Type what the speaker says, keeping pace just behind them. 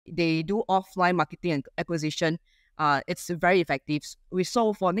they do offline marketing and acquisition. It's very effective. We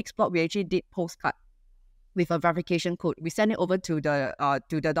saw for NextBlock, we actually did postcard with a verification code. We send it over to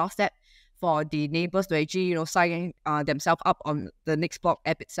the doorstep for the neighbours to actually sign themselves up on the NextBlock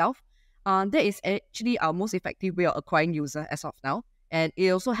app itself. That is actually our most effective way of acquiring user as of now, and it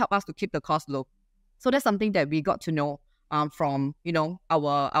also helped us to keep the cost low. So that's something that we got to know from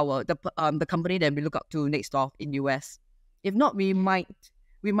the company that we look up to NextBlock in US. If not, we might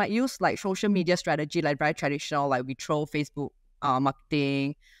use like social media strategy, like very traditional, like we throw Facebook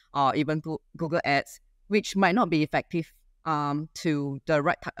marketing or even Google Ads, which might not be effective to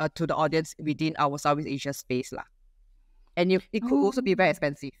the audience within our Southeast Asia space lah. And it could also be very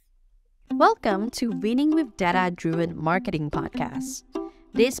expensive. Welcome to Winning with Data-Driven Marketing Podcast.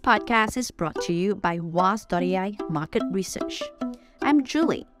 This podcast is brought to you by was.ai Market Research. I'm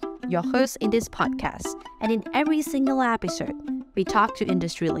Julie, your host in this podcast, and in every single episode, we talk to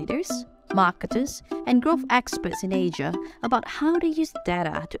industry leaders, marketers, and growth experts in Asia about how they use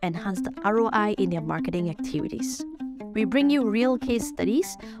data to enhance the ROI in their marketing activities. We bring you real case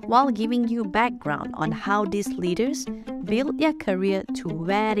studies while giving you background on how these leaders built their career to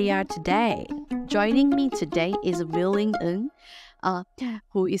where they are today. Joining me today is Willynn,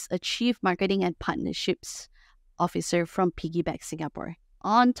 who is a Chief Marketing and Partnerships Officer from Piggyback Singapore.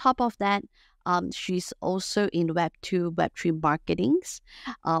 On top of that, she's also in Web2, Web3 marketings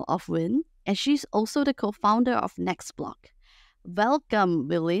of Willynn, and she's also the co-founder of NextBlock. Welcome,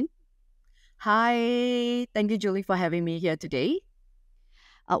 Willynn. Hi, thank you, Julie, for having me here today.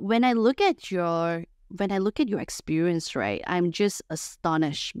 When I look at your experience, right, I'm just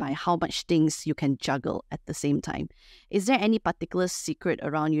astonished by how much things you can juggle at the same time. Is there any particular secret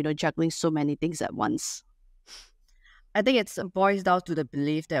around, juggling so many things at once? I think it boils down to the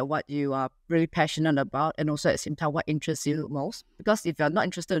belief that what you are really passionate about, and also at the same time what interests you most. Because if you're not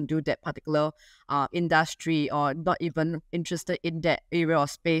interested in do that particular industry, or not even interested in that area or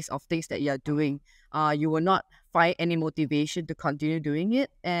space of things that you're doing, you will not find any motivation to continue doing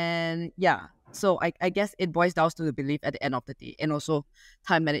it. And yeah, so I guess it boils down to the belief at the end of the day, and also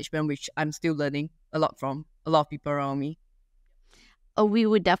time management, which I'm still learning a lot from a lot of people around me. Oh, we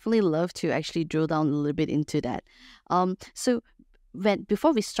would definitely love to actually drill down a little bit into that. So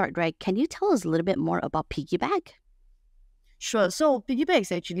before we start, right, can you tell us a little bit more about Piggyback? Sure. So Piggyback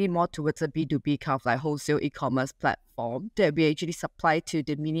is actually more towards a B2B kind of like wholesale e-commerce platform that we actually supply to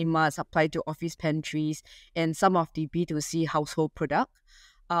the mini-mart, supply to office pantries, and some of the B2C household product.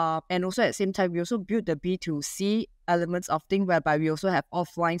 And also at the same time, we also build the B2C elements of things whereby we also have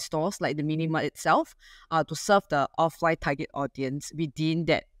offline stores like the mini-mart itself to serve the offline target audience within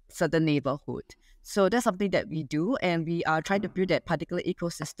that certain neighborhood. So that's something that we do, and we are trying to build that particular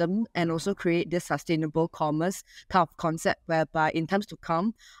ecosystem and also create this sustainable commerce kind of concept whereby in times to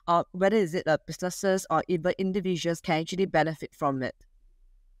come, whether is it businesses or even individuals can actually benefit from it.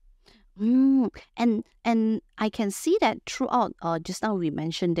 And I can see that throughout, just now we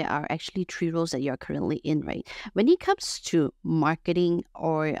mentioned there are actually 3 roles that you're currently in, right? When it comes to marketing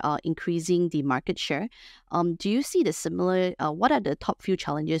or increasing the market share, do you see the similar, what are the top few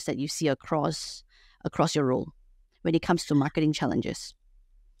challenges that you see across your role when it comes to marketing challenges?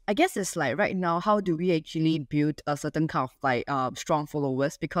 I guess it's like right now, how do we actually build a certain kind of like strong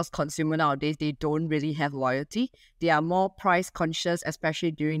followers? Because consumer nowadays, they don't really have loyalty. They are more price conscious,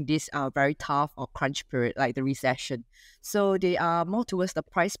 especially during this very tough or crunch period, like the recession. So they are more towards the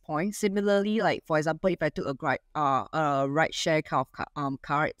price point. Similarly, like for example, if I took a ride share kind of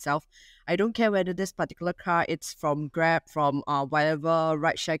car itself, I don't care whether this particular car it's from Grab, from whatever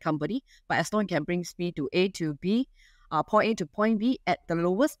ride share company, but as long as it can brings me to A to B, point A to point B at the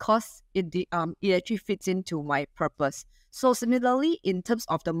lowest cost, it actually fits into my purpose. So similarly, in terms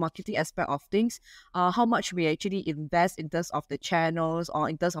of the marketing aspect of things, how much we actually invest in terms of the channels or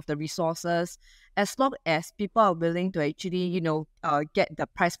in terms of the resources, as long as people are willing to actually, get the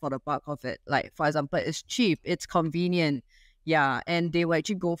price for the buck of it. Like for example, it's cheap, it's convenient. Yeah, and they will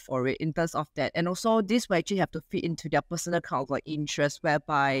actually go for it in terms of that. And also this will actually have to fit into their personal kind of like interest,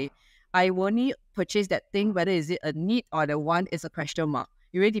 whereby I only purchase that thing, whether is it a need or the want is a question mark.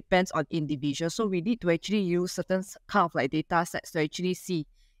 It really depends on individual. So we need to actually use certain kind of like data sets to actually see,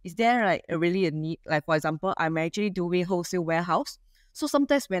 is there like really a need? Like for example, I'm actually doing wholesale warehouse. So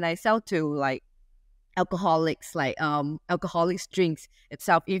sometimes when I sell to like alcoholics, like alcoholics drinks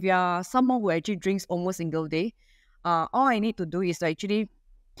itself, if you are someone who actually drinks almost single day, all I need to do is to actually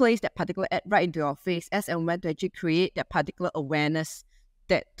place that particular ad right into your face as and when to actually create that particular awareness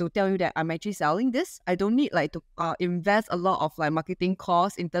that to tell you that I'm actually selling this. I don't need like to invest a lot of like marketing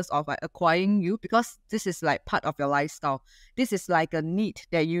costs in terms of like acquiring you, because this is like part of your lifestyle. This is like a need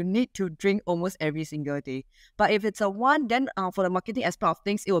that you need to drink almost every single day. But if it's a one, then for the marketing aspect of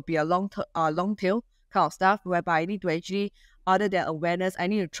things, it will be a long tail kind of stuff, whereby I need to actually, other than awareness, I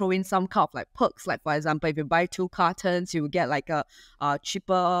need to throw in some kind of like perks. Like for example, if you buy 2 cartons, you will get like a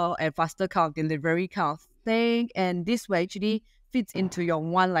cheaper and faster kind of delivery kind of thing. And this will actually fits into your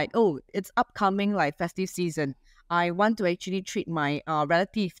one, like, oh, it's upcoming like festive season. I want to actually treat my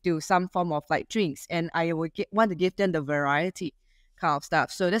relative to some form of like drinks, and I will want to give them the variety kind of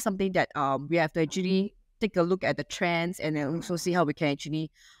stuff. So that's something that we have to actually take a look at the trends, and then also see how we can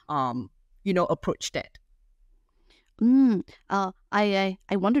actually approach that. I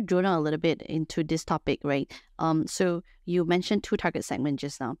want to drill down a little bit into this topic, right? So you mentioned 2 target segments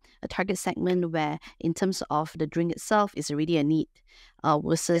just now. A target segment where, in terms of the drink itself, is already a need,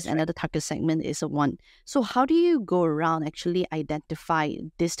 versus another target segment is a want. So how do you go around actually identify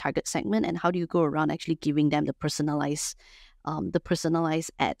this target segment, and how do you go around actually giving them the personalized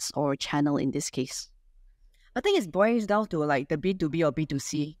ads or channel in this case? I think it boils down to like the B2B or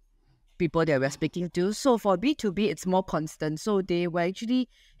B2C people that we're speaking to. So for B2B, it's more constant. So they will actually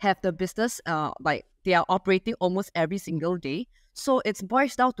have the business, like they are operating almost every single day. So it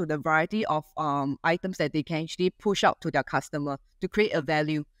boils down to the variety of items that they can actually push out to their customer to create a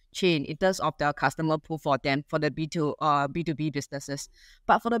value chain in terms of the customer pool for them, for the B2B businesses.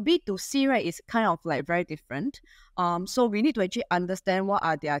 But for the B2C, right, it's kind of like very different. So we need to actually understand what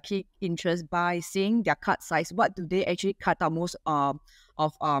are their key interests by seeing their cart size. What do they actually cut out most of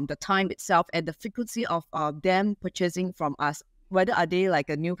the time itself, and the frequency of them purchasing from us. Whether are they like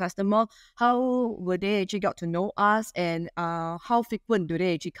a new customer, how would they actually got to know us, and how frequent do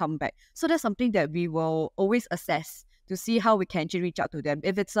they actually come back. So that's something that we will always assess to see how we can actually reach out to them.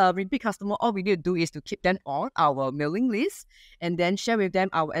 If it's a repeat customer, all we need to do is to keep them on our mailing list, and then share with them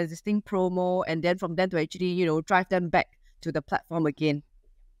our existing promo, and then from them to actually, drive them back to the platform again.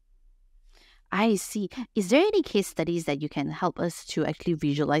 I see. Is there any case studies that you can help us to actually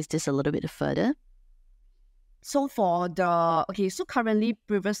visualize this a little bit further? So for so currently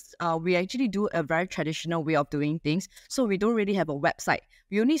we actually do a very traditional way of doing things. So we don't really have a website.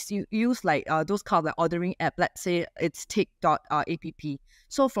 We only use like those kind of like ordering app. Let's say it's tick.app.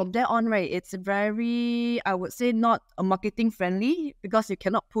 So from there on, right, it's very, I would say, not a marketing friendly, because you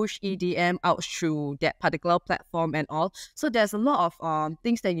cannot push EDM out through that particular platform and all. So there's a lot of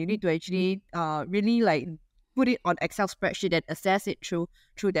things that you need to actually really like put it on Excel spreadsheet and assess it through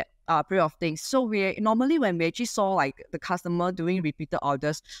that period of things. So we normally, when we actually saw like the customer doing repeated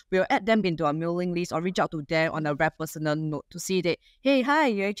orders, we'll add them into our mailing list or reach out to them on a very personal note to see that, hey, hi,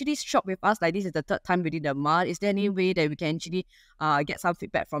 you actually shop with us, like this is the 3rd time within the month. Is there any way that we can actually get some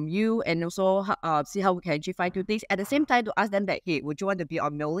feedback from you, and also see how we can actually find two things. At the same time, to ask them that, hey, would you want to be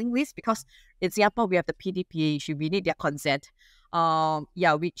on mailing list? Because in Singapore, we have the PDPA, we need their consent.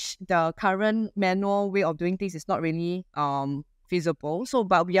 Which the current manual way of doing things is not really feasible. So,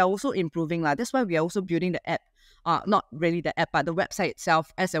 but we are also improving lah. That's why we are also building the app. Not really the app, but the website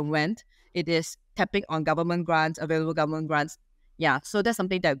itself, as and when it is tapping on government grants, available government grants. Yeah, so that's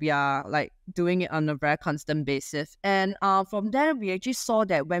something that we are like doing it on a very constant basis. And from there, we actually saw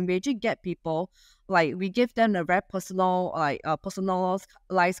that when we actually get people, like we give them a very personal, like personalized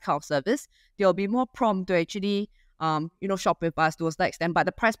kind of service, they'll be more prompt to actually shop with us to a certain extent. But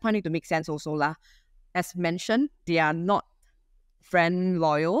the price point need to make sense also lah. As mentioned, they are not friend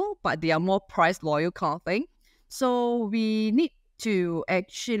loyal, but they are more price loyal kind of thing. So we need to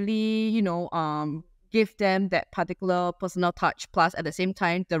actually, give them that particular personal touch, plus at the same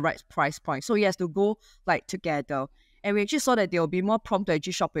time the right price point. So it has to go like together. And we actually saw that they will be more prompt to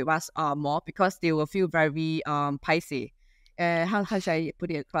actually shop with us more, because they will feel very paiseh. How should I put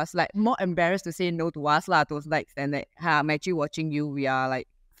it across? Like more embarrassed to say no to us lah, to like, and like, I'm actually watching you. We are like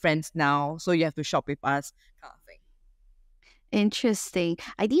friends now, so you have to shop with us, kind of thing. Interesting.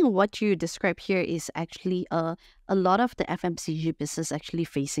 I think what you describe here is actually a lot of the FMCG business actually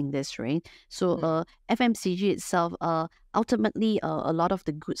facing this, right? So FMCG itself, ultimately a lot of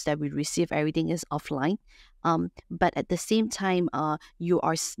the goods that we receive, everything is offline. But at the same time, you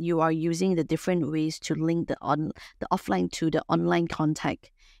are using the different ways to link the offline to the online contact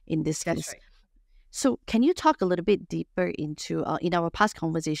in this case. That's right. So can you talk a little bit deeper into, in our past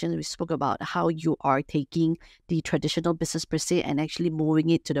conversation, we spoke about how you are taking the traditional business per se and actually moving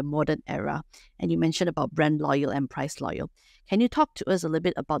it to the modern era. And you mentioned about brand loyal and price loyal. Can you talk to us a little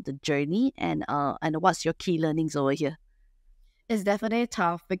bit about the journey and what's your key learnings over here? It's definitely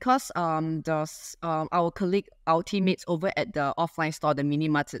tough because our colleague, our teammates over at the offline store, the mini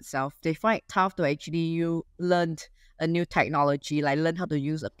marts itself, they find it tough to actually you learn a new technology, like learn how to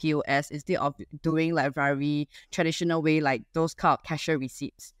use a POS instead of doing like very traditional way, like those kind of cashier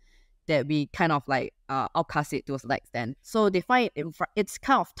receipts that we kind of like outcast it to a certain extent. So they find it's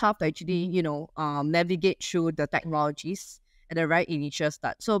kind of tough to actually, navigate through the technologies at the right initial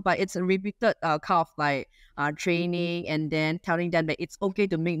start. So, but it's a repeated kind of like training and then telling them that it's okay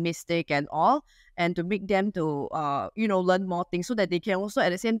to make mistake and all, and to make them to learn more things so that they can also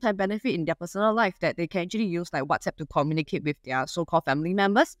at the same time benefit in their personal life, that they can actually use like WhatsApp to communicate with their so-called family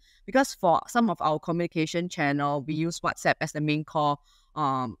members. Because for some of our communication channel, we use WhatsApp as the main call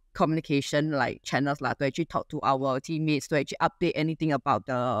communication like channels like to actually talk to our teammates, to actually update anything about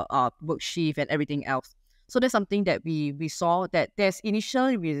the work shift and everything else. So that's something that we saw that there's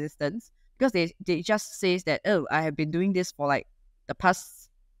initial resistance because they just says that, oh, I have been doing this for like the past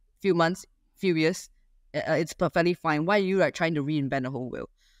few months, few years. It's perfectly fine. Why are you like trying to reinvent the whole wheel?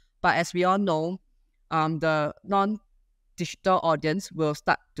 But as we all know, the non-digital audience will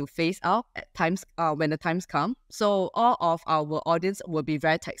start to phase out at times when the times come. So all of our audience will be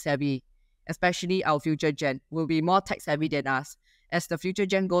very tech savvy, especially our future gen will be more tech savvy than us. As the future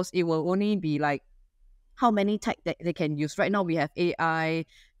gen goes, it will only be like how many tech that they can use. Right now we have AI,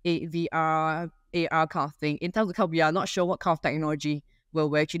 VR, AR kind of thing. In terms of how we are not sure what kind of technology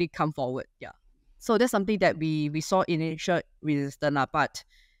will actually come forward. Yeah. So that's something that we saw initial resistance, but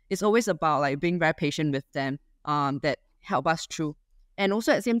it's always about like being very patient with them that help us through. And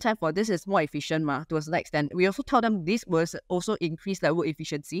also at the same time, for this is more efficient to a certain extent. We also tell them this will also increase level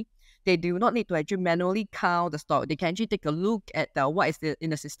efficiency. They do not need to actually manually count the stock. They can actually take a look at what is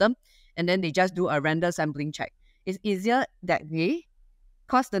in the system, and then they just do a random sampling check. It's easier that way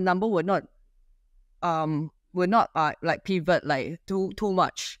because the number will not like pivot like too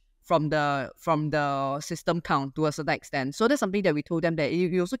much from the system count to a certain extent. So that's something that we told them, that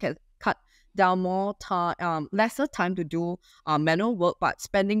you also can cut down more time, lesser time to do manual work, but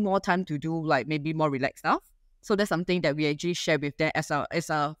spending more time to do like maybe more relaxed stuff. So that's something that we actually share with them as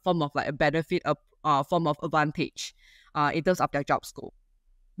a form of like a benefit, a form of advantage in terms of their job scope,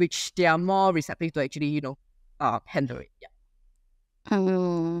 which they are more receptive to actually handle it. Yeah.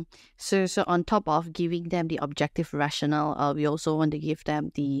 So on top of giving them the objective rationale, we also want to give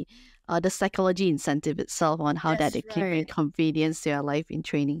them the psychology incentive itself on how that they can bring convenience to their life in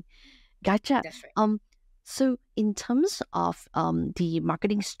training. Gotcha. That's right. So in terms of the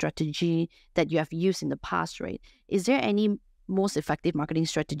marketing strategy that you have used in the past, right? Is there any most effective marketing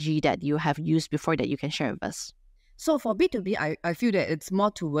strategy that you have used before that you can share with us? So for B2B, I feel that it's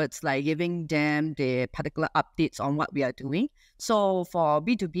more towards like giving them the particular updates on what we are doing. So for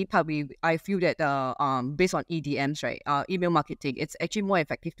B2B part, I feel that based on EDMs, right, email marketing, it's actually more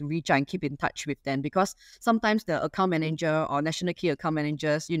effective to reach out and keep in touch with them, because sometimes the account manager or national key account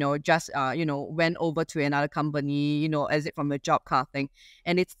managers, just went over to another company, exit from a job kind of thing,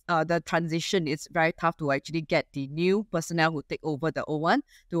 and it's the transition. It's very tough to actually get the new personnel who take over the old one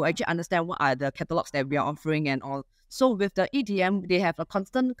to actually understand what are the catalogs that we are offering and all. So with the EDM, they have a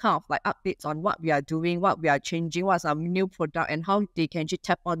constant kind of like updates on what we are doing, what we are changing, what's our new product, and how they can actually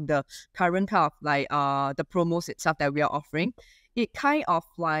tap on the current kind of like the promos itself that we are offering. It kind of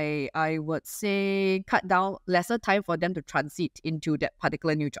like, I would say, cut down lesser time for them to transit into that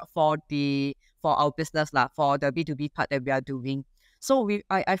particular new job for our business for the B2B part that we are doing. So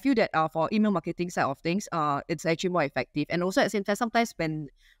I feel that for email marketing side of things, it's actually more effective. And also at the same time, sometimes when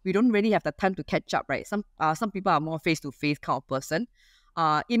we don't really have the time to catch up, right? Some people are more face-to-face kind of person.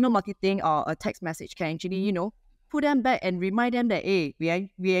 Email marketing or a text message can actually, put them back and remind them that, hey, we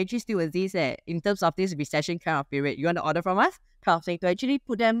actually still exist in terms of this recession kind of period. You want to order from us? Kind of thing, to actually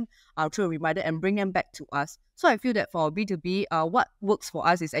put them through a reminder and bring them back to us. So I feel that for B2B, what works for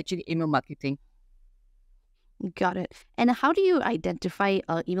us is actually email marketing. Got it. And how do you identify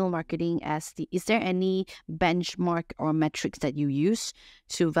email marketing is there any benchmark or metrics that you use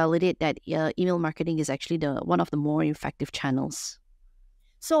to validate that email marketing is actually one of the more effective channels?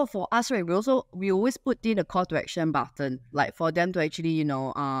 So for us, right, we always put in a call to action button, like for them to actually,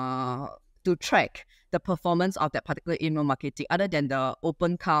 to track the performance of that particular email marketing, other than the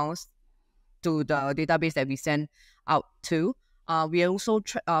open counts to the database that we send out to. We also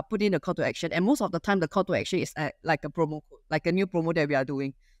put in a call to action, and most of the time the call to action is like a promo code, like a new promo that we are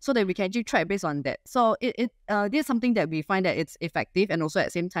doing, so that we can actually track based on that. So this is something that we find that it's effective, and also at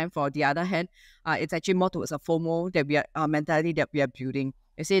the same time, for the other hand, it's actually more towards a FOMO that we are mentality that we are building.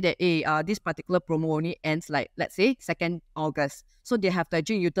 They say that this particular promo only ends like, let's say, 2nd August. So they have to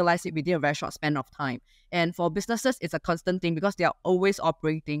actually utilize it within a very short span of time. And for businesses, it's a constant thing because they are always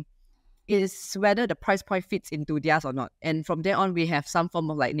operating. Is whether the price point fits into theirs or not. And from there on, we have some form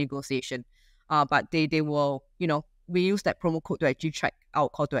of like negotiation. But they will, we use that promo code to actually track our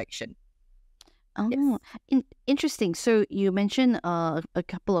call to action. Oh, interesting. So you mentioned a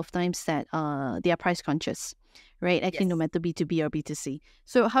couple of times that they are price conscious, right? Actually, no matter B2B or B2C.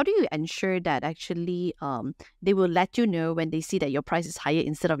 So how do you ensure that actually they will let you know when they see that your price is higher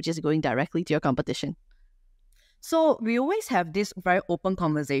instead of just going directly to your competition? So we always have this very open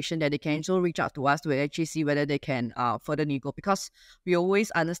conversation that they can also reach out to us to actually see whether they can further nego, because we always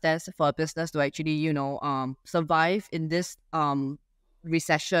understand for a business to actually, survive in this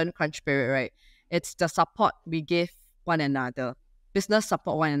recession crunch period, right? It's the support we give one another. Business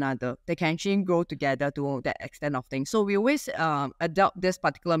support one another. They can actually grow together to that extent of things. So we always adopt this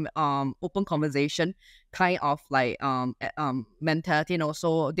particular open conversation kind of like mentality, and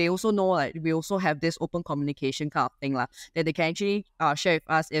also they also know like we also have this open communication kind of thing that they can actually share with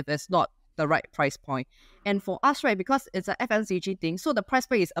us if it's not the right price point. And for us, right, because it's an FMCG thing, so the price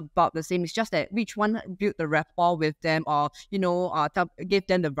point is about the same. It's just that which one build the rapport with them, or give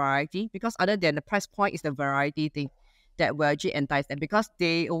them the variety. Because other than the price point is the variety thing that will actually entice them, because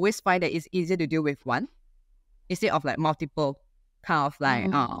they always find that it's easier to deal with one instead of like multiple kind of like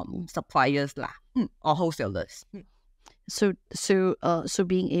suppliers lah, or wholesalers. So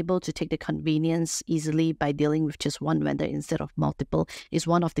being able to take the convenience easily by dealing with just one vendor instead of multiple is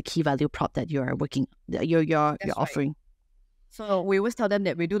one of the key value prop that you're offering. Right. So we always tell them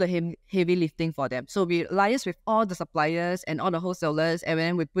that we do the heavy lifting for them. So we liaise with all the suppliers and all the wholesalers, and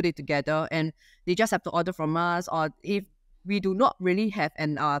then we put it together, and they just have to order from us. Or if we do not really have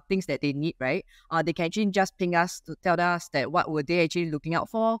things that they need, right? They can actually just ping us to tell us that what were they actually looking out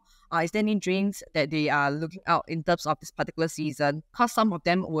for. Is there any drinks that they are looking out in terms of this particular season? Because some of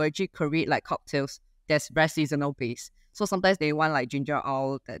them will actually create like cocktails that's very seasonal based. So sometimes they want like ginger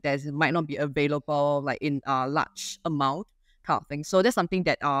ale that might not be available like in a large amount kind of thing. So that's something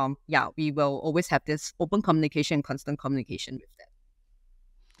that we will always have this open communication, constant communication with them.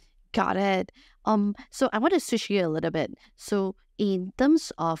 Got it. So I want to switch here a little bit. So in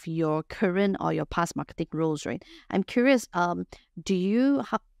terms of your current or your past marketing roles, right? I'm curious, do you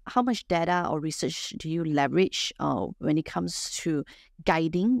how much data or research do you leverage when it comes to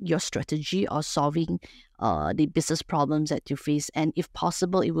guiding your strategy or solving the business problems that you face? And if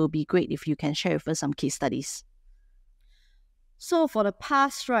possible, it will be great if you can share with us some case studies. So for the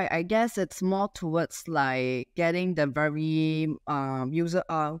past, right, I guess it's more towards like getting the very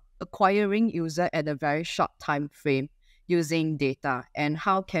acquiring user at a very short time frame using data, and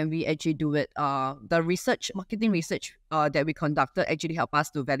how can we actually do it. The marketing research that we conducted actually helped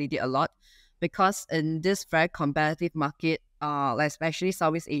us to validate a lot, because in this very competitive market, especially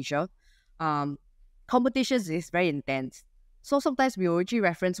Southeast Asia, competition is very intense. So sometimes we actually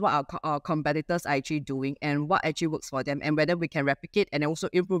reference what our competitors are actually doing and what actually works for them, and whether we can replicate and also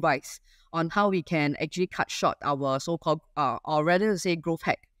improvise on how we can actually cut short our so-called, or rather to say growth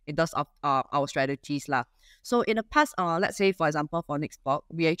hack in terms of our strategies lah. So in the past, let's say for example for NextBlock,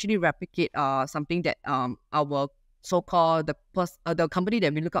 we actually replicate something that our so-called the company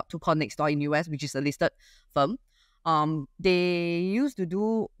that we look up to called Nextdoor in US, which is a listed firm. They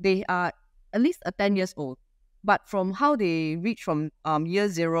are at least 10 years old. But from how they reach from year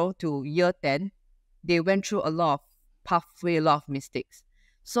 0 to year 10, they went through a lot of pathway, a lot of mistakes.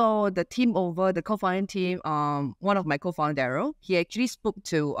 So the co-founding team, one of my co-founder, Daryl, he actually spoke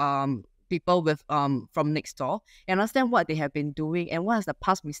to people with from Nextdoor and understand what they have been doing and what is the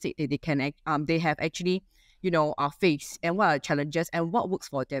past mistake that they have actually faced, and what are the challenges and what works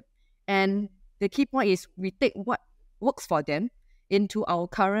for them. And the key point is we take what works for them into our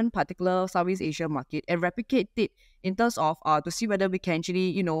current particular Southeast Asia market and replicate it in terms of to see whether we can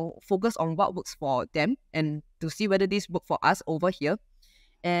actually, focus on what works for them and to see whether this work for us over here.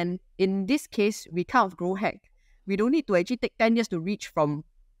 And in this case, we kind of grow hack. We don't need to actually take 10 years to reach from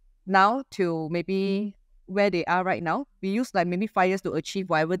now to maybe where they are right now. We use like maybe 5 years to achieve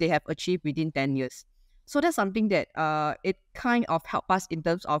whatever they have achieved within 10 years. So that's something that it kind of helped us in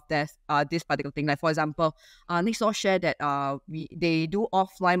terms of this particular thing. Like for example, Nextdoor shared that they do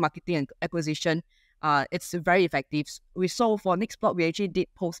offline marketing and acquisition. It's very effective. We saw for NextBlock, we actually did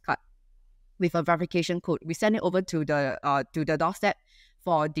postcard with a verification code. We send it over to the doorstep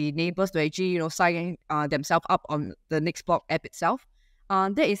for the neighbours to actually sign themselves up on the NextBlock app itself.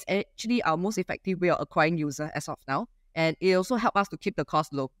 That is actually our most effective way of acquiring user as of now, and it also helped us to keep the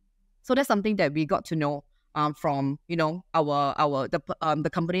cost low. So that's something that we got to know from the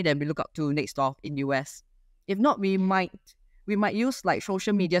company that we look up to, NextBlock in US. If not, we might use like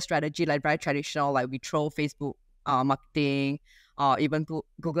social media strategy, like very traditional, like we throw Facebook marketing or even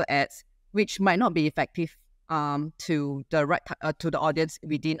Google ads, which might not be effective to the audience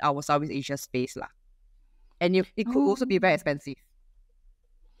within our Southeast Asia space lah. And it could also be very expensive.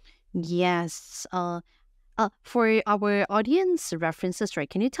 Yes. For our audience references, right?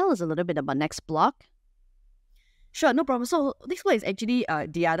 Can you tell us a little bit about NextBlock? Sure, no problem. So NextBlock is actually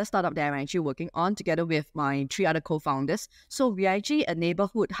the other startup that I'm actually working on together with my 3 other co-founders. So we are actually a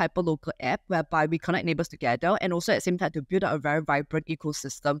neighborhood hyperlocal app whereby we connect neighbors together and also at the same time to build out a very vibrant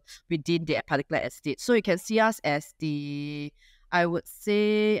ecosystem within the particular estate. So you can see us as I would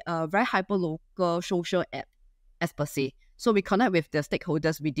say, a very hyperlocal social app as per se. So we connect with the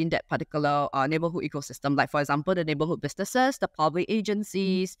stakeholders within that particular neighborhood ecosystem, like for example, the neighborhood businesses, the public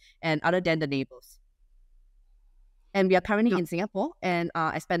agencies, and other than the neighbors. And we are currently in Singapore and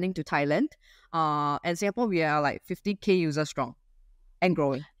expanding to Thailand. And Singapore, we are like 50K users strong and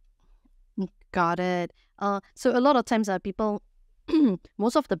growing. Got it. So a lot of times people,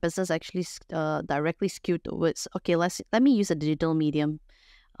 most of the business actually directly skewed towards, okay, let me use a digital medium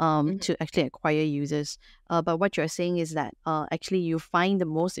to actually acquire users. But what you're saying is that actually you find the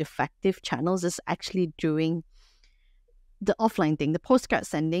most effective channels is actually doing the offline thing, the postcard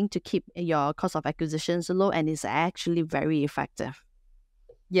sending to keep your cost of acquisitions low, and it's actually very effective.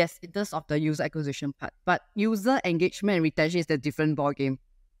 Yes, it does of the user acquisition part. But user engagement and retention is a different ballgame.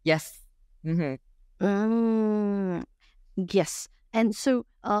 Yes. Yes. And so,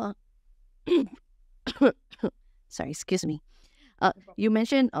 sorry, excuse me. You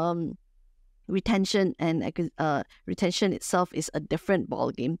mentioned retention and retention itself is a different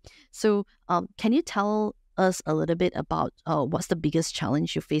ballgame. So can you tell us a little bit about what's the biggest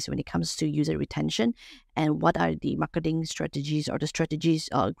challenge you face when it comes to user retention, and what are the marketing strategies or the strategies,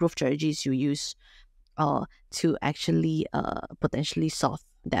 growth strategies you use to actually potentially solve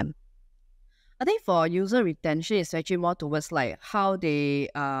them? I think for user retention, it's actually more towards like how they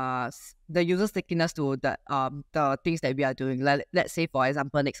the user stickiness to the things that we are doing. Let's say for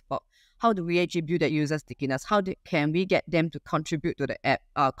example, NextBlock. How do we actually build that user stickiness? Can we get them to contribute to the app,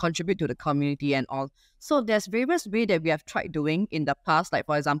 contribute to the community and all? So there's various ways that we have tried doing in the past. Like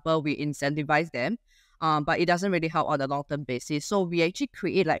for example, we incentivize them, but it doesn't really help on a long-term basis. So we actually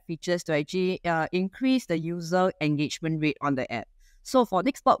create like features to actually increase the user engagement rate on the app. So for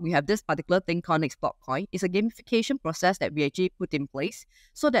NextBlock, we have this particular thing called NextBlock Coin. It's a gamification process that we actually put in place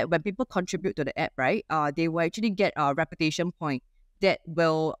so that when people contribute to the app, right, they will actually get a reputation point that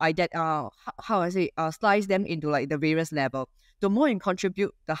will slice them into like the various level. The more you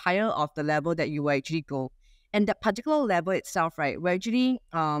contribute, the higher of the level that you will actually go. And that particular level itself, right, will actually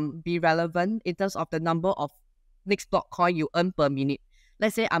be relevant in terms of the number of NextBlock coin you earn per minute.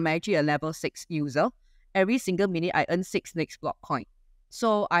 Let's say I'm actually a level 6 user. Every single minute I earn 6 NextBlock coin.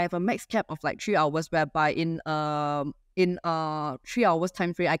 So I have a max cap of like 3 hours, whereby in 3 hours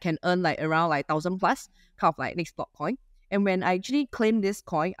time frame I can earn like around like 1,000 plus kind of like NextBlock coin. And when I actually claim this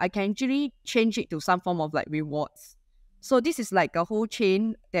coin, I can actually change it to some form of like rewards. So this is like a whole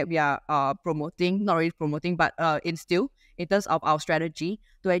chain that we are promoting, not really promoting, but instill in terms of our strategy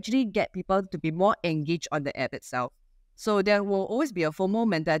to actually get people to be more engaged on the app itself. So there will always be a FOMO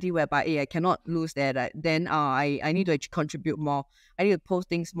mentality whereby, hey, I cannot lose that. Then I need to actually contribute more. I need to post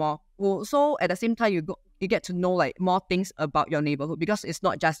things more. Well, so at the same time, you get to know like more things about your neighborhood, because it's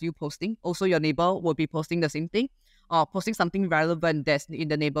not just you posting. Also, your neighbor will be posting the same thing, or posting something relevant that's in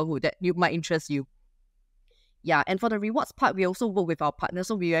the neighborhood that might interest you. Yeah, and for the rewards part, we also work with our partners.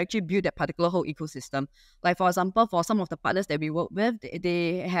 So we actually build that particular whole ecosystem. Like for example, for some of the partners that we work with,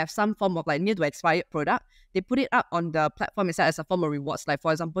 they have some form of like near to expired product. They put it up on the platform itself as a form of rewards. Like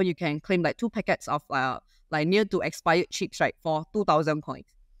for example, you can claim like 2 packets of like near to expired chips, right, for 2,000 coins.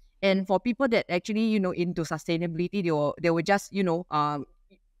 And for people that actually, into sustainability, they will just,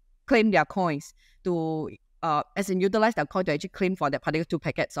 claim their coins to as in utilize their coin to actually claim for that particular 2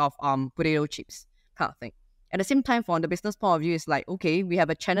 packets of potato chips kind of thing. At the same time, from the business point of view, it's like, okay, we have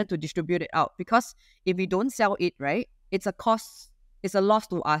a channel to distribute it out, because if we don't sell it, right, it's a cost, it's a loss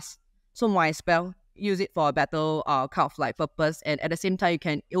to us. So might as well use it for a better kind of like purpose, and at the same time, you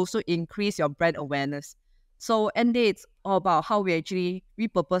can also increase your brand awareness. So, and it's all about how we actually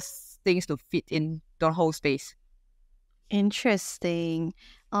repurpose things to fit in the whole space. Interesting.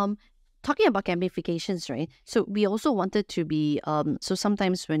 Talking about gamifications, right? So we also wanted to be so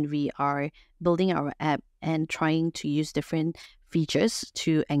sometimes when we are building our app and trying to use different features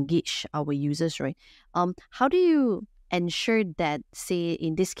to engage our users, right? How do you ensure that, say,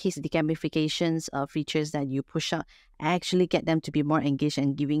 in this case, the gamifications features that you push out actually get them to be more engaged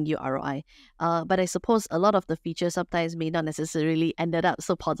and giving you ROI? But I suppose a lot of the features sometimes may not necessarily ended up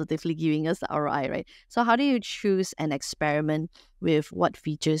so positively giving us the ROI, right? So how do you choose and experiment with what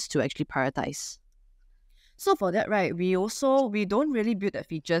features to actually prioritize? So for that, right, we don't really build the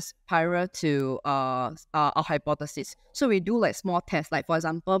features prior to our hypothesis. So we do like small tests. Like for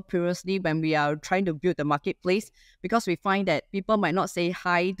example, previously when we are trying to build the marketplace, because we find that people might not say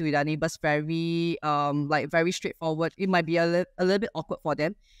hi to their neighbors very like very straightforward. It might be a little bit awkward for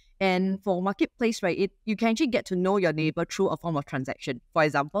them. And for marketplace, right, you can actually get to know your neighbor through a form of transaction. For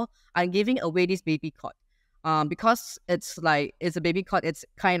example, I'm giving away this baby cot. Because it's a baby cot, it's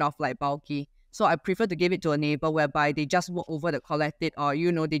kind of like bulky. So I prefer to give it to a neighbor whereby they just walk over to collect it, or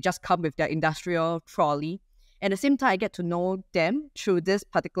they just come with their industrial trolley. At the same time, I get to know them through this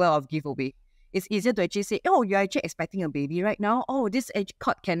particular of giveaway. It's easier to actually say, oh, you're actually expecting a baby right now. Oh, this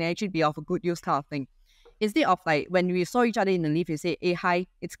cut can actually be of a good use kind of thing. Instead of like when we saw each other in the lift, you say, hey, hi.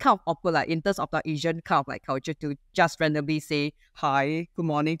 It's kind of awkward like in terms of the Asian kind of like culture to just randomly say hi, good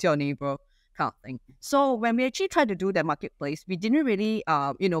morning to your neighbor kind of thing. So when we actually tried to do that marketplace, we didn't really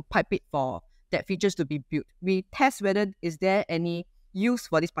pipe it for that features to be built. We test whether is there any use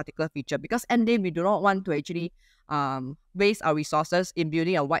for this particular feature, because end day we do not want to actually waste our resources in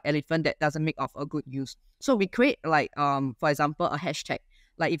building a white elephant that doesn't make of a good use. So we create like for example a hashtag.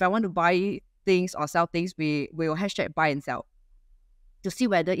 Like if I want to buy things or sell things, we will hashtag buy and sell to see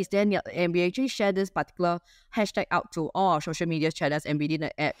whether is there any, and we actually share this particular hashtag out to all our social media channels and within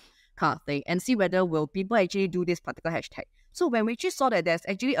the app kind of thing, and see whether will people actually do this particular hashtag. So when we just saw that there's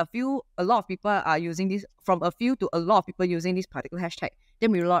actually a lot of people are using this, from a few to a lot of people using this particular hashtag,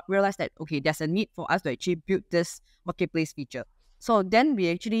 then we realized that, okay, there's a need for us to actually build this marketplace feature. So then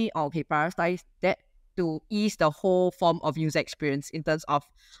we actually, prioritize that to ease the whole form of user experience in terms of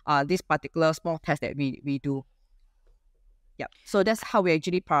this particular small test that we do. Yeah. So that's how we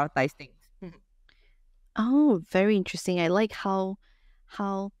actually prioritize things. Oh, very interesting. I like how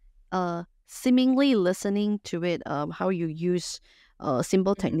seemingly listening to it, how you use a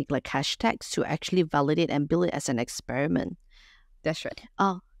simple technique like hashtags to actually validate and build it as an experiment. That's right.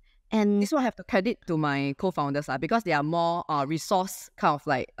 And this one I have to credit to my co-founders because they are more resource kind of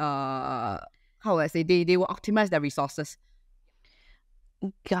like how do I say, they will optimize their resources.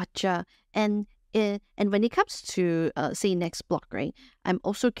 Gotcha. And when it comes to say NextBlock, right? I'm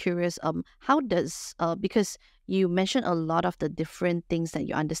also curious. How does because you mentioned a lot of the different things that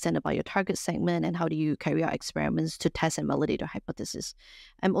you understand about your target segment and how do you carry out experiments to test and validate your hypothesis.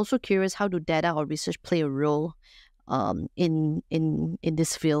 I'm also curious, how do data or research play a role in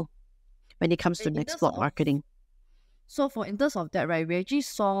this field when it comes to NextBlock marketing? So in terms of that, right,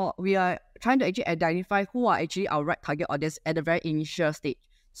 we are trying to actually identify who are actually our right target audience at the very initial stage.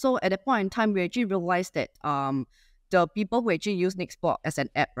 So at that point in time, we actually realized that the people who actually use NextBlock as an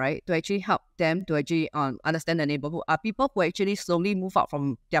app, right, to actually help them to actually understand the neighborhood are people who actually slowly move out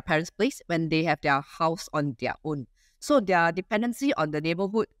from their parents' place when they have their house on their own. So their dependency on the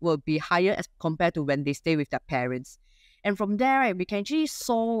neighborhood will be higher as compared to when they stay with their parents. And from there, right, we can actually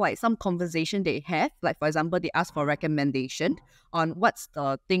saw like some conversation they have. Like for example, they ask for recommendation on what's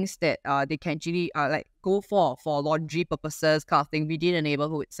the things that they can actually like go for laundry purposes kind of thing within the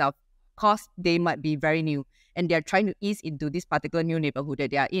neighborhood itself. Cause they might be very new and they're trying to ease into this particular new neighborhood that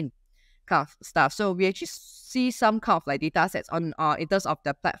they are in, kind of stuff. So we actually see some kind of like data sets on in terms of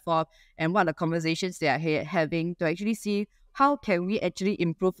the platform and what are the conversations they are having to actually see how can we actually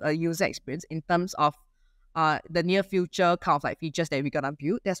improve a user experience in terms of the near future kind of like features that we're gonna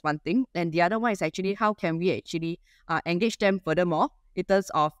build. That's one thing. And the other one is actually how can we actually engage them furthermore in terms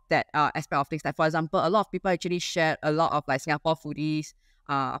of that aspect of things. Like for example, a lot of people actually share a lot of like Singapore foodies,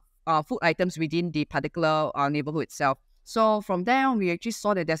 food items within the particular neighborhood itself. So from there on, we actually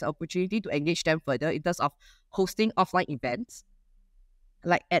saw that there's an opportunity to engage them further in terms of hosting offline events,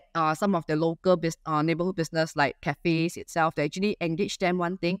 like at some of the local neighborhood business like cafes itself, to actually engage them.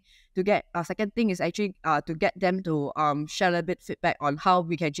 One thing to get second thing is actually to get them to share a little bit feedback on how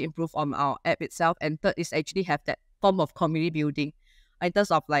we can actually improve on our app itself. And third is actually have that form of community building in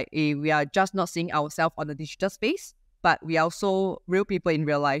terms of like we are just not seeing ourselves on the digital space, but we are also real people in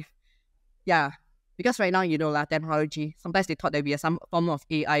real life. Yeah, because right now, technology, sometimes they thought that we are some form of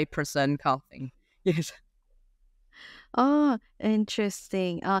AI person kind of thing. Yes. Oh,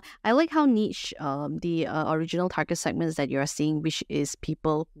 interesting. I like how niche the original target segments that you're seeing, which is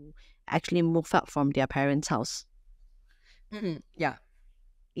people who actually move out from their parents' house. Yeah.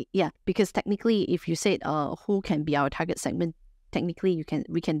 Yeah, because technically, if you said who can be our target segment, technically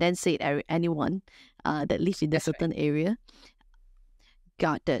we can then say anyone that lives in a certain area.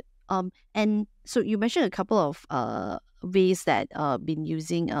 Got it. And so you mentioned a couple of ways that been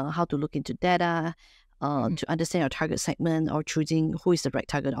using how to look into data to understand your target segment or choosing who is the right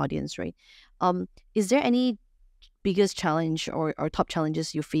target audience, right? Is there any biggest challenge or top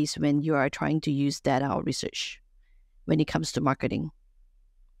challenges you face when you are trying to use data or research when it comes to marketing?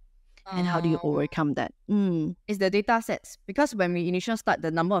 And how do you overcome that? It's the data sets, because when we initially start,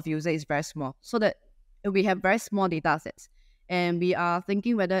 the number of users is very small, so that we have very small data sets, and we are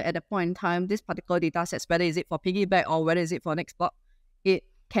thinking whether at the point in time this particular data sets, whether is it for Piggyback or whether is it for NextBlock, it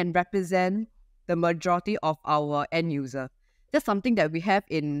can represent the majority of our end user. That's something that we have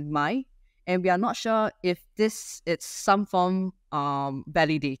in mind, and we are not sure if this is some form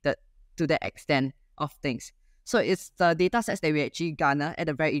validated to the extent of things. So it's the data sets that we actually garner at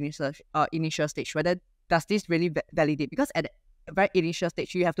the very initial stage. Whether does this really validate? Because at the very initial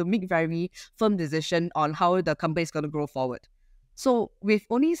stage, you have to make very firm decision on how the company is going to grow forward. So with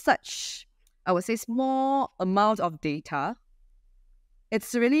only such, I would say, small amount of data,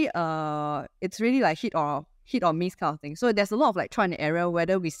 it's really like hit or miss kind of thing. So there's a lot of like try and error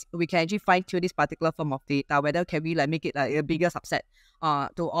whether we can actually fine tune this particular form of data, whether can we like make it like a bigger subset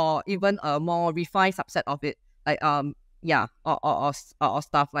or even a more refined subset of it, like or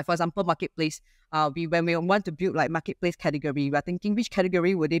stuff like, for example, marketplace. When we want to build like marketplace category, we're thinking which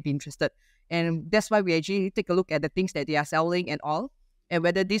category would they be interested, and that's why we actually take a look at the things that they are selling and all, and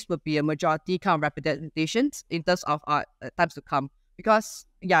whether this would be a majority kind of representations in terms of times to come. Because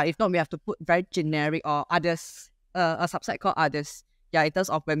if not, we have to put very generic or others, a subset called others. In terms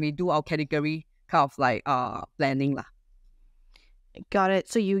of when we do our category kind of like planning lah. Got it.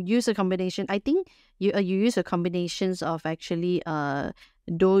 So you use a combination. I think you use a combinations of actually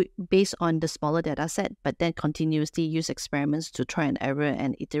though based on the smaller data set, but then continuously use experiments to try and error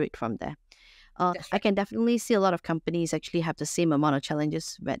and iterate from there. I can definitely see a lot of companies actually have the same amount of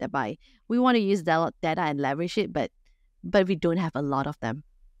challenges whereby we want to use data and leverage it, but we don't have a lot of them.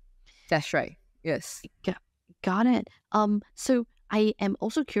 That's right. Yes. Got it. So I am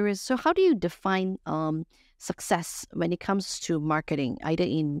also curious. So how do you define success when it comes to marketing, either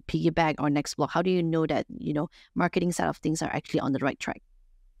in Piggyback or NextBlock? How do you know that marketing side of things are actually on the right track?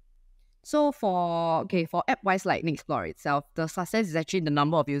 So for app-wise like NextBlock itself, the success is actually the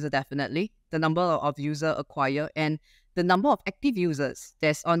number of users, definitely. The number of user acquire and the number of active users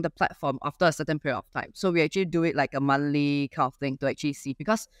that's on the platform after a certain period of time. So we actually do it like a monthly kind of thing to actually see.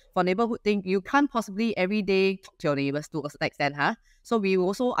 Because for neighborhood thing, you can't possibly every day talk to your neighbors to a certain extent, huh? So we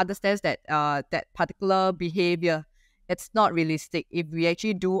also understand that that particular behavior, it's not realistic. If we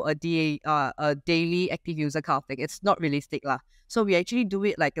actually do a daily active user kind of thing, it's not realistic lah. So we actually do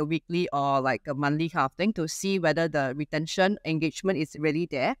it like a weekly or like a monthly kind of thing to see whether the retention engagement is really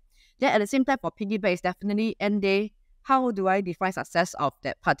there. Then at the same time for Piggyback, it's definitely end day. How do I define success of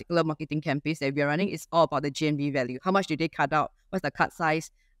that particular marketing campaigns that we are running? It's all about the GMV value. How much do they cut out? What's the cut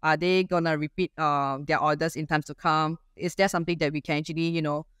size? Are they gonna repeat their orders in times to come? Is there something that we can actually,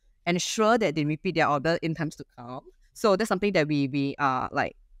 ensure that they repeat their order in times to come? So that's something that we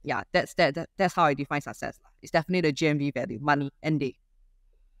that's how I define success. It's definitely the GMV value, money and day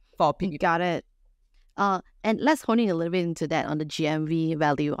for Piggyback. Got it. And let's hone in a little bit into that on the GMV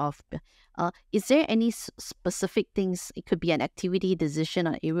value of. Is there any specific things? It could be an activity, decision,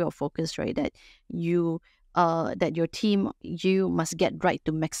 or area of focus, right? That that your team must get right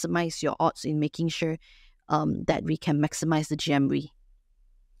to maximize your odds in making sure that we can maximize the GMV.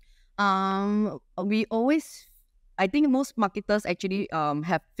 I think most marketers actually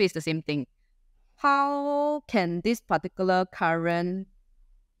have faced the same thing. How can this particular current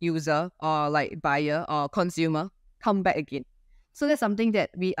user or like buyer or consumer come back again? So that's something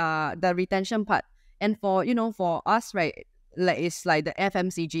that we are the retention part. And for us, right, like it's like the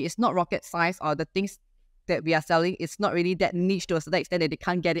FMCG, it's not rocket science, or the things that we are selling, it's not really that niche to a certain extent that they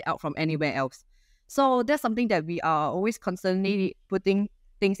can't get it out from anywhere else. So that's something that we are always constantly putting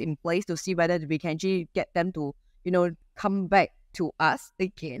things in place to see whether we can actually get them to, come back to us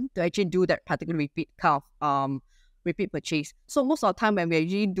again to actually do that particular repeat kind of repeat purchase. So most of the time when we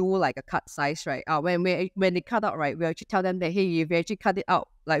actually do like a cut size, right, when they cut out, right, we actually tell them that, hey, if you actually cut it out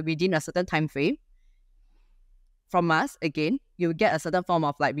like within a certain time frame from us, again, you'll get a certain form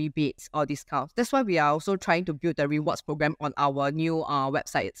of like rebates or discounts. That's why we are also trying to build the rewards program on our new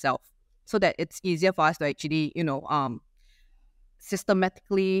website itself, so that it's easier for us to actually,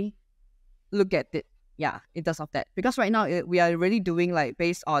 systematically look at it, in terms of that. Because right now we are really doing like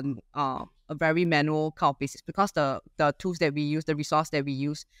based on a very manual kind of basis, because the tools that we use, the resource that we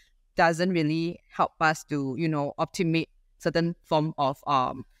use doesn't really help us to, optimate certain form of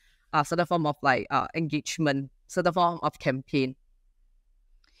engagement, certain form of campaign.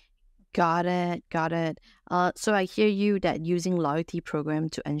 Got it. Got it. So I hear you that using loyalty program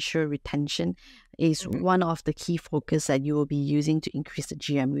to ensure retention is one of the key focus that you will be using to increase the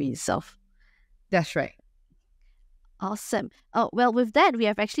GMV itself. That's right. Awesome. Oh, well, with that, we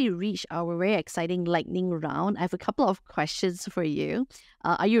have actually reached our very exciting lightning round. I have a couple of questions for you.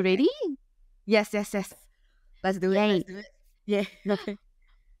 Are you ready? Yes. Let's do it. Yeah.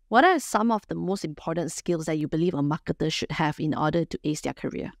 What are some of the most important skills that you believe a marketer should have in order to ace their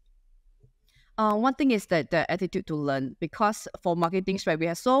career? One thing is that the attitude to learn, because for marketing, right, we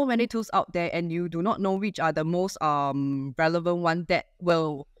have so many tools out there, and you do not know which are the most relevant one that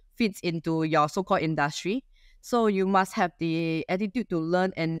will fit into your so-called industry. So you must have the attitude to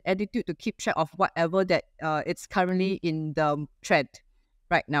learn and attitude to keep track of whatever that it's currently in the trend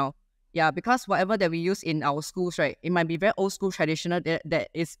right now. Yeah, because whatever that we use in our schools, right, it might be very old school traditional that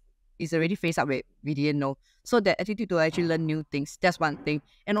is already phased out with we didn't know. So the attitude to actually learn new things, that's one thing.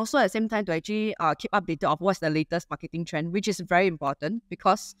 And also at the same time to actually keep updated of what's the latest marketing trend, which is very important,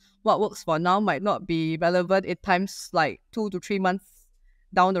 because what works for now might not be relevant at times like 2 to 3 months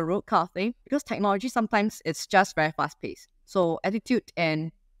down the road kind of thing, because technology sometimes it's just very fast paced. So attitude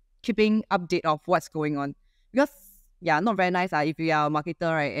and keeping update of what's going on, because not very nice if you are a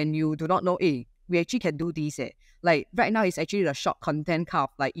marketer, right, and you do not know, we actually can do this. Like right now it's actually the short content kind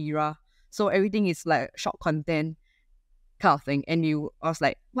of like era, so everything is like short content kind of thing, and I was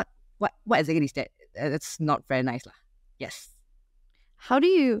like, what exactly is that? It's not very nice lah. Yes. How do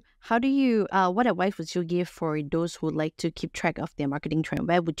you what advice would you give for those who like to keep track of their marketing trend?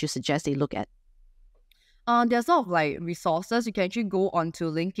 Where would you suggest they look at? There's sort of like resources. You can actually go onto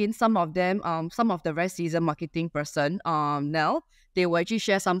LinkedIn. Some of them, some of the very seasoned marketing person, now they will actually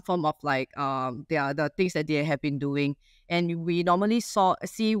share some form of like the things that they have been doing, and we normally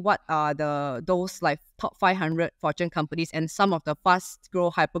see what are those like top 500 Fortune companies and some of the fast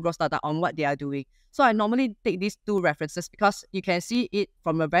growth, hyper growth startup on what they are doing. So I normally take these two references because you can see it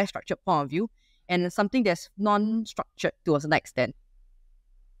from a very structured point of view and something that's non-structured to a certain extent.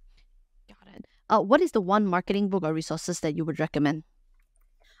 Got it. What is the one marketing book or resources that you would recommend?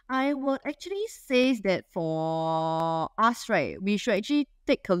 I would actually say that for us, right, we should actually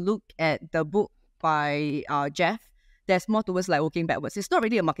take a look at the book by Jeff. There's more towards like working backwards. It's not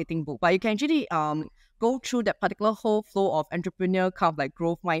really a marketing book, but you can actually go through that particular whole flow of entrepreneur kind of like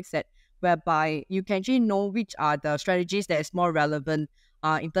growth mindset, whereby you can actually know which are the strategies that is more relevant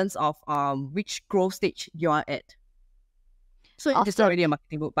in terms of which growth stage you are at. So it's not really a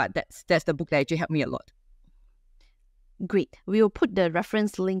marketing book, but that's the book that actually helped me a lot. Great. We will put the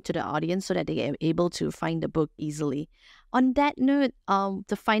reference link to the audience so that they are able to find the book easily. On that note,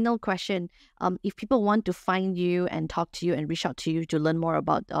 the final question, if people want to find you and talk to you and reach out to you to learn more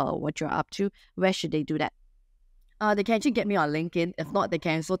about what you're up to, where should they do that? They can actually get me on LinkedIn. If not, they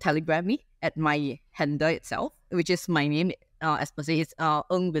can also telegram me at my handle itself, which is my name, as per se, it's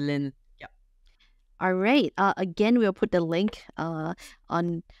Willynn. All right. Again, we'll put the link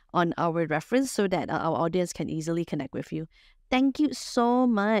on our reference so that our audience can easily connect with you. Thank you so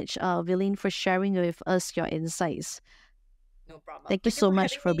much, Willynn, for sharing with us your insights. No problem. Thank you so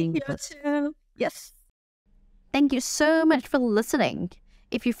much for being with us. Yes. Thank you so much for listening.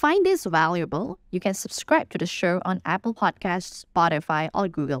 If you find this valuable, you can subscribe to the show on Apple Podcasts, Spotify, or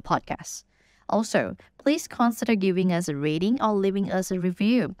Google Podcasts. Also, please consider giving us a rating or leaving us a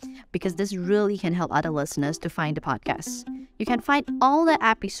review, because this really can help other listeners to find the podcast. You can find all the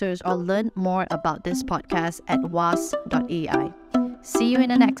episodes or learn more about this podcast at was.ai. See you in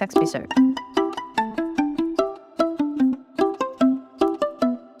the next episode.